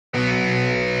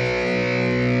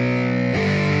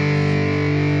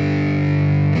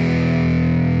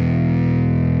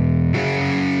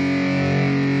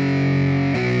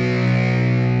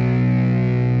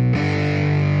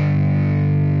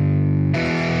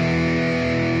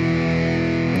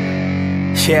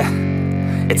Yeah,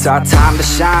 it's our time to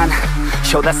shine.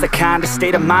 Yo, that's the kind of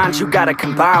state of mind you gotta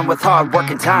combine with hard work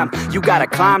and time. You gotta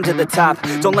climb to the top.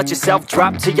 Don't let yourself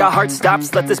drop till your heart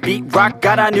stops. Let this beat rock.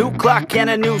 Got a new clock and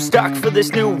a new stock for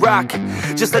this new rock.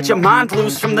 Just let your mind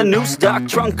loose from the new stock.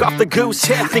 Drunk off the goose,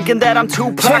 thinking that I'm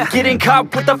too pop. Getting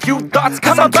caught with a few thoughts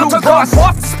cause I'm too lost.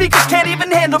 Off the speakers can't even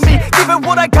handle me. Give it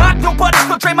what I got, nobody's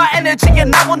gonna drain my energy.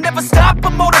 And I will never stop,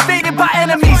 I'm motivated by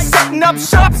enemies. Setting up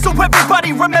shop so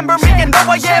everybody remember me. And no,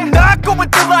 I am not going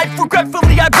through life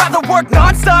regretfully. I'd rather work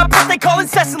non-stop, what they call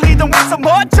incessantly, than work some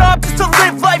odd job just to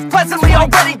live life pleasantly.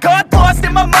 Already got lost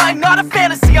in my mind, not a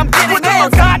fantasy, I'm getting with a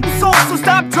forgotten soul, so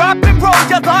stop, drop, and roll.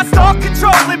 You lost all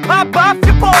control and pop off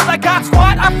your ball. I got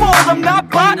squat, I fold, I'm not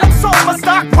bought, I'm sold. My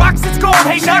stock rocks, it's gold.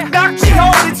 Hey, knock, knock, she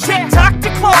holding shit, talk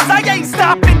to close. I ain't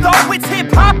stopping though, it's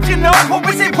hip-hop, you know. Or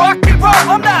is it rock and roll?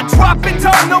 I'm not dropping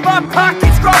tone, no, my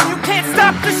pocket's grown. You can't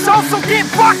stop the show, so get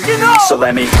rockin' on. So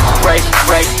let me break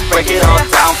it all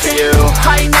down for you.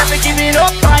 I ain't never giving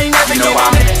up, I ain't never giving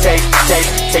up.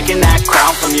 Taking that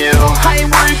crown from you. I ain't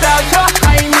worried about you,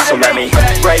 I ain't never. So let me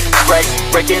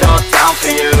break it all down for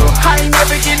you. I ain't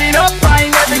never giving up, I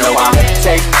ain't never giving up.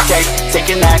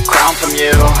 Taking that crown from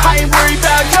you. I ain't worried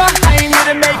about you, I ain't here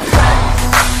to make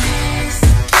friends.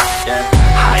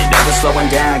 I ain't never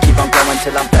slowing down, keep on going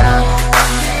till I'm found.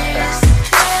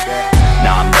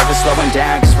 No, I'm never slowing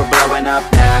down, cause we're blowing up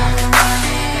now.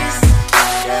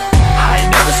 I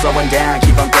ain't never slowing down,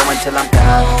 keep on going till I'm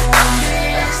down.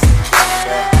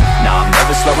 No, I'm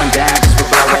never slowing down, cause we're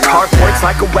blowing up. Hard words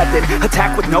like a weapon,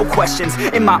 attack with no questions.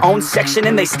 In my own section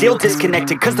and they still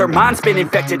disconnected, cause their mind's been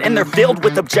infected and they're filled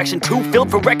with objection. Too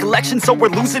filled for recollection, so we're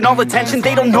losing all attention.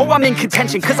 They don't know I'm in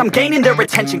contention, cause I'm gaining their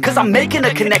attention. Cause I'm making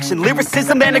a connection,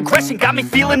 lyricism and aggression got me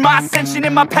feeling my ascension.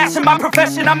 In my passion, my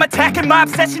profession, I'm attacking my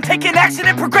obsession. Taking action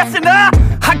and progressing,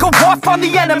 I go off on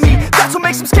the enemy, that's what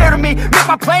makes them scared of me. Make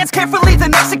my plans carefully,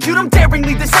 then execute them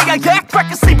daringly. They say I act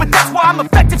recklessly, but that's why I'm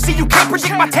effective. See, you can't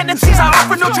predict my tendencies, I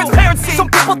offer no transparency. Some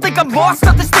people think I'm lost,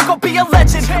 others think I'll be a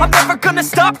legend. I'm never gonna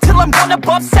stop till I'm one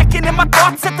above second. And my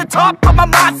thoughts at the top, but my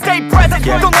mind stay present.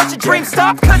 Don't let your dreams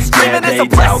stop, cause dreaming is a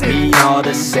blessing. They tell me all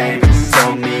the same,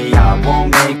 told me I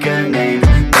won't make a name.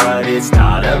 But it's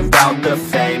not about the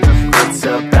fame, it's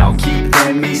about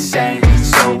keeping me sane.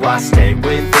 So I stay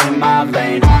within my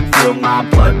lane, feel my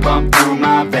blood pump through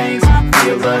my veins.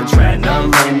 Feel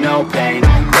adrenaline, no pain,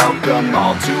 welcome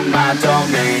all to my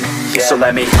domain. So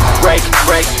let me break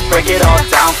it all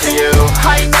down for you.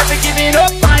 I ain't never giving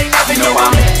up, I ain't never giving up.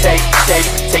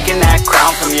 Taking that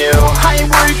crown from you. I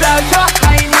ain't worried about you,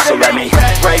 I ain't never. So let me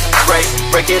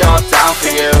break it all down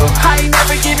for you. I ain't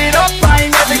never giving up, I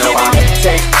ain't never giving up.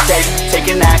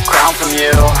 Taking that crown from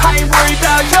you. I ain't worried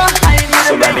about you, I ain't never.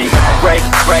 So let me break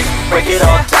it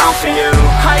all down for you.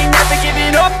 I ain't never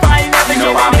giving up, I ain't never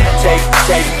giving up.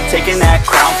 Taking that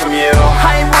crown from you.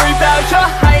 I ain't worried about you,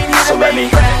 I ain't never. So let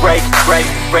me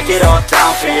break it all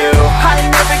down for you. I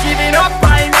ain't never giving up,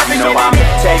 I ain't never giving up.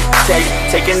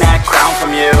 Taking that crown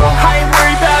from you. I ain't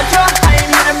worried about you, I ain't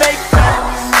here to make friends.